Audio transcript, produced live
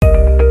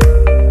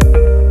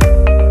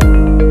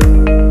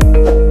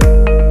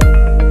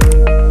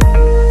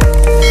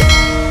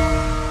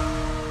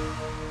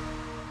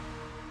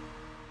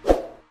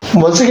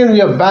Once again, we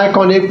are back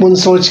on Ek Mun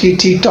Soch Ki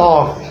Tea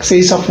Talk,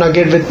 Says of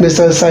Nugget with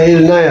Mr.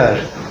 Sahil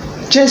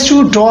Nayar. Just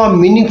to draw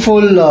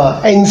meaningful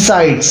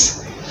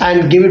insights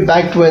and give it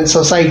back to a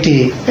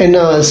society in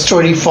a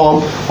story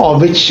form or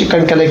which you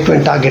can connect to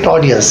a target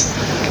audience.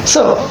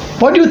 So,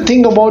 what do you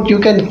think about you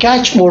can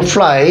catch more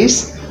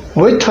flies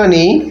with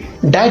honey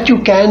that you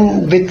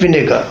can with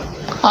vinegar?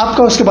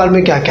 आपका उसके बारे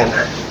में क्या कहना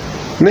है?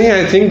 नहीं,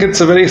 I think it's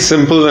a very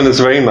simple and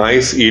it's a very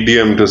nice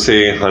idiom to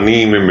say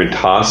honey में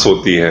मिठास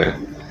होती है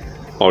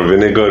और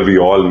vinegar we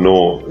all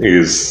know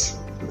is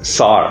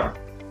sour.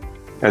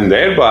 And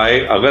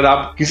thereby अगर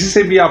आप किसी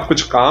से भी आप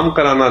कुछ काम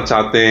कराना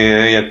चाहते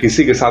हैं या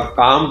किसी के साथ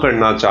काम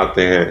करना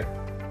चाहते हैं,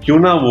 क्यों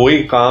ना वही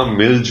काम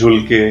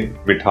मिलजुल के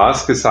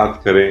मिठास के साथ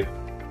करें,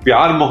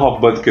 प्यार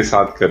मोहब्बत के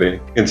साथ करें,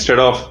 instead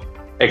of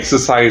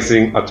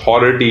exercising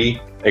authority,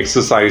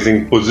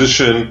 exercising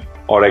position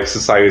or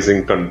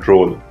exercising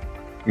control.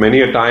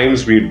 Many a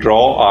times we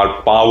draw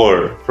our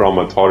power from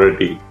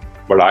authority,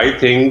 but I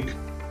think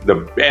the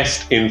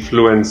best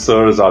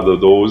influencers are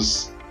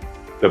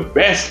the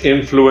best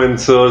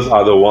influencers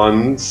are the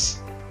ones,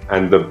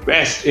 and the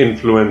best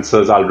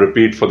influencers, I'll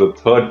repeat for the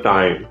third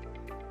time,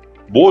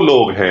 वो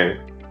लोग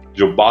हैं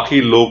जो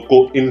बाकी लोग को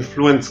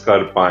influence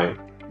कर पाएं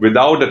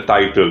without a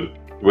title,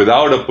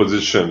 without a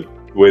position,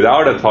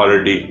 without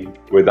authority,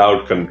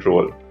 without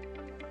control,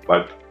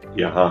 but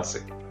यहाँ से,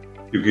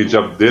 क्योंकि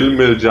जब दिल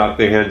मिल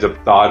जाते हैं, जब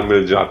तार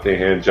मिल जाते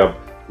हैं, जब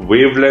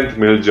wavelength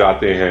मिल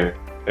जाते हैं,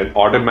 then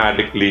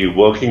automatically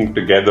working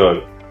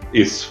together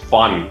is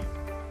fun,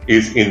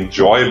 is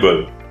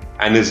enjoyable,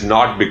 and is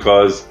not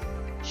because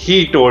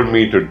he told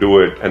me to do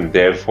it and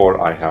therefore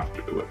I have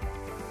to do it.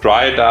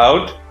 Try it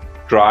out.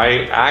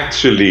 Try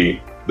actually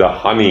the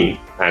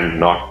honey and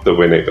not the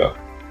vinegar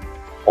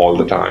all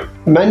the time.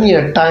 Many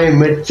a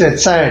time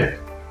it's said,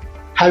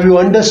 have you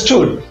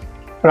understood?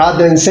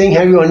 Rather than saying,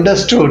 have you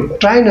understood?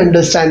 Try and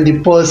understand the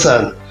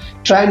person.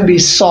 Try and be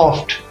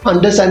soft.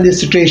 Understand the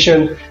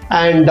situation,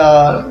 and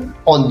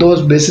on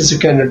those basis you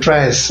can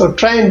address. So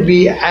try and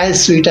be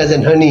as sweet as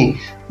in honey,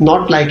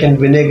 not like in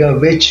vinegar,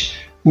 which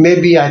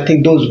maybe I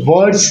think those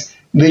words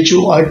which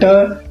you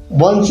utter,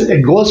 once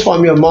it goes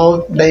from your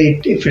mouth,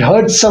 if it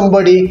hurts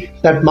somebody,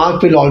 that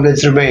mark will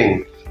always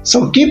remain.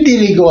 So keep the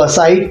ego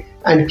aside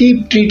and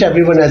treat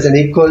everyone as an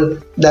equal.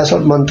 That's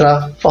what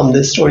mantra from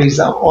these stories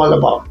are all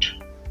about.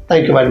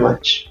 Thank you very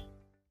much.